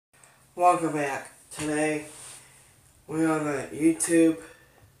Welcome back. Today we're on a YouTube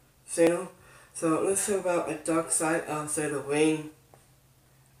channel. So let's talk about a dark side of the ring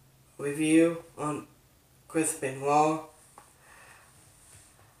review on Chris Benoit.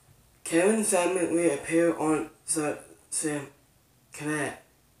 Kevin Simon will appear on the Sim Connect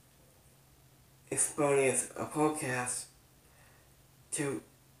Experience, a podcast to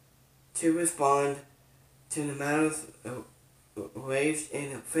respond to the matters raised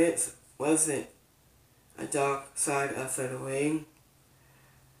in offense wasn't a dark side of the ring.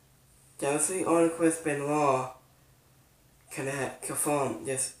 Jealousy on Chris Benoit can confirm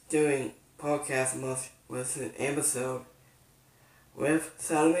this during podcast most recent episode, with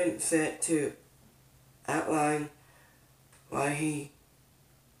Solomon set to outline why he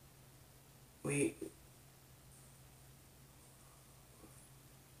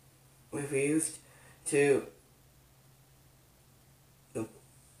refused to the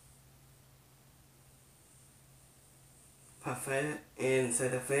prophet in the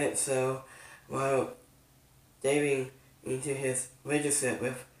defense. So while diving into his relationship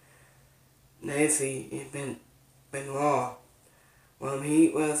with Nancy and Benoit, when he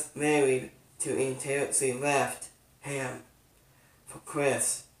was married to until she left him for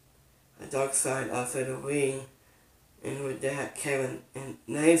Chris, a dark side of the ring, and with that Kevin and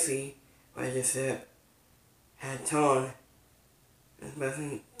Nancy relationship had turned,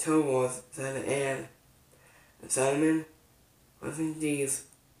 especially towards the end. And Simon was indeed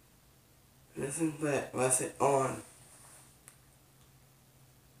nothing but rusted on.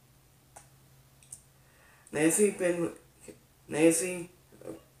 Nancy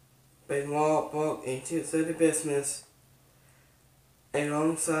Benoit broke into the business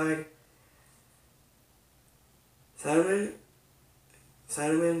alongside Simon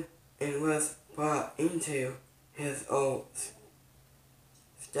and was brought into his old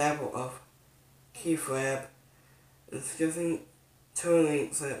stable of keyfrab, discussing touring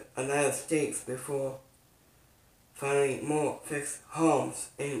the United States before finding more fixed homes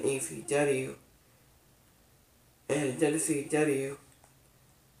in ECW and WCW.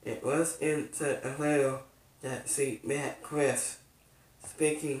 It was in the Atlanta that she met Chris,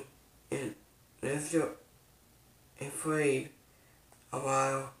 speaking in Mr. Afraid a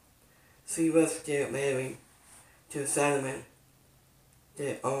while. She was still married to Simon.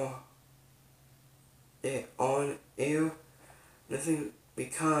 They on air, nothing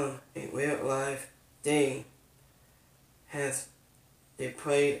become a real life thing, has they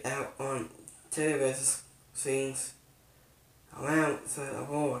played out on television scenes around the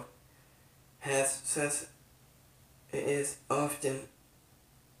world, has such it is often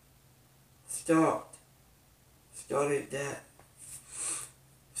started that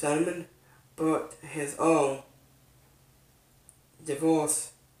Simon brought his own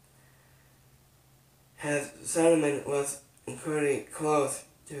divorce, as Simon was incredibly close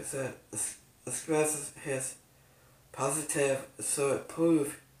to the expresses his positive so it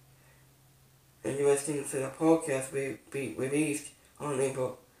proved interesting to the podcast will be released on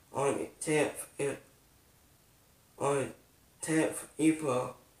 10th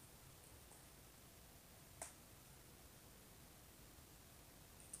April.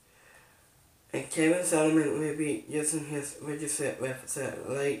 And Kevin Solomon will be using his relationship with the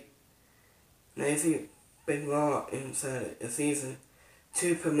late Nancy Benoit in the season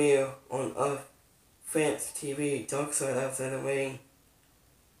 2 premiere on Offense TV, Dark Side of the Ring.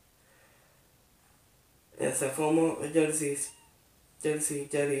 As a former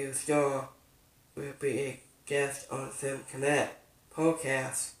WCW star, will be a guest on Sim Connect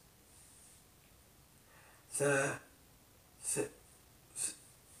podcast. The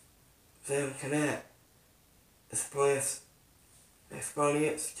Sim Connect experience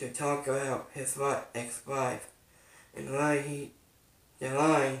to talk about his ex-wife and why he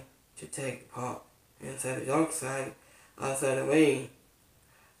declined to take part in the dark side of the ring.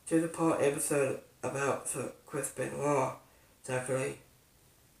 To the part episode about the Chris Benoit luckily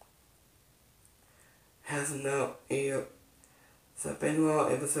has no ear. The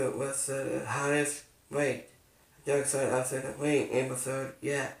Benoit episode was the highest rate dark side of the ring episode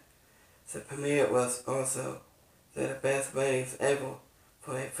yet. The premiere was also the best ratings ever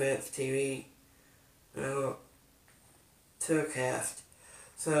for a French TV telecast.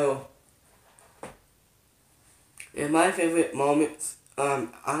 So, in my favorite moments, I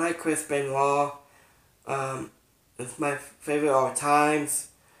like Chris Benoit. It's my favorite of all times.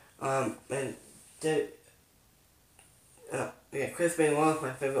 Chris Benoit is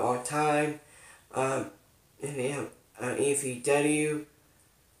my favorite of all time. And they have ECW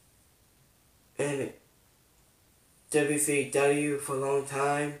and WCW for a long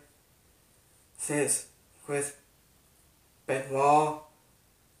time. since Chris Benoit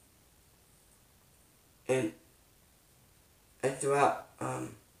and throughout and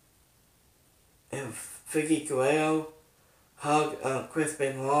Vicky Guerrero hug Chris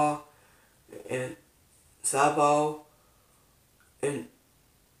Benoit and Sabo, and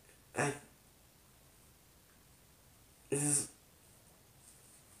I, this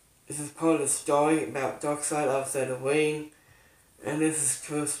is part of the story about Dark Side Outside the Ring, and this is a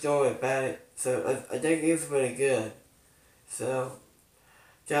true story about it, so I think it's really good. So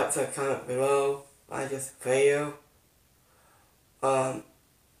drop a comment below. I just fail. Drop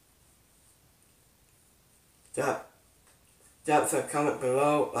a comment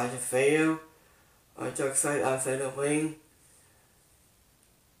below. I just fail. Dark Side Outside the Ring.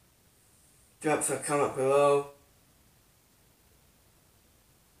 Drop a comment below.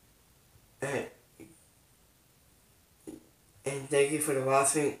 And thank you for the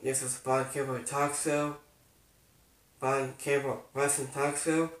watching. This is Bon Cable Talk Show. Bon Cable Wrestling Talk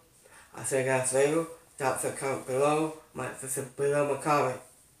Show. I'll see you guys later. Drop a comment below. Below my comment.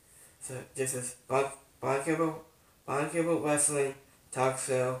 So this is Bon Cable Wrestling Talk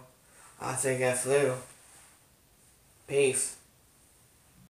Show. I'll see you guys later. Peace.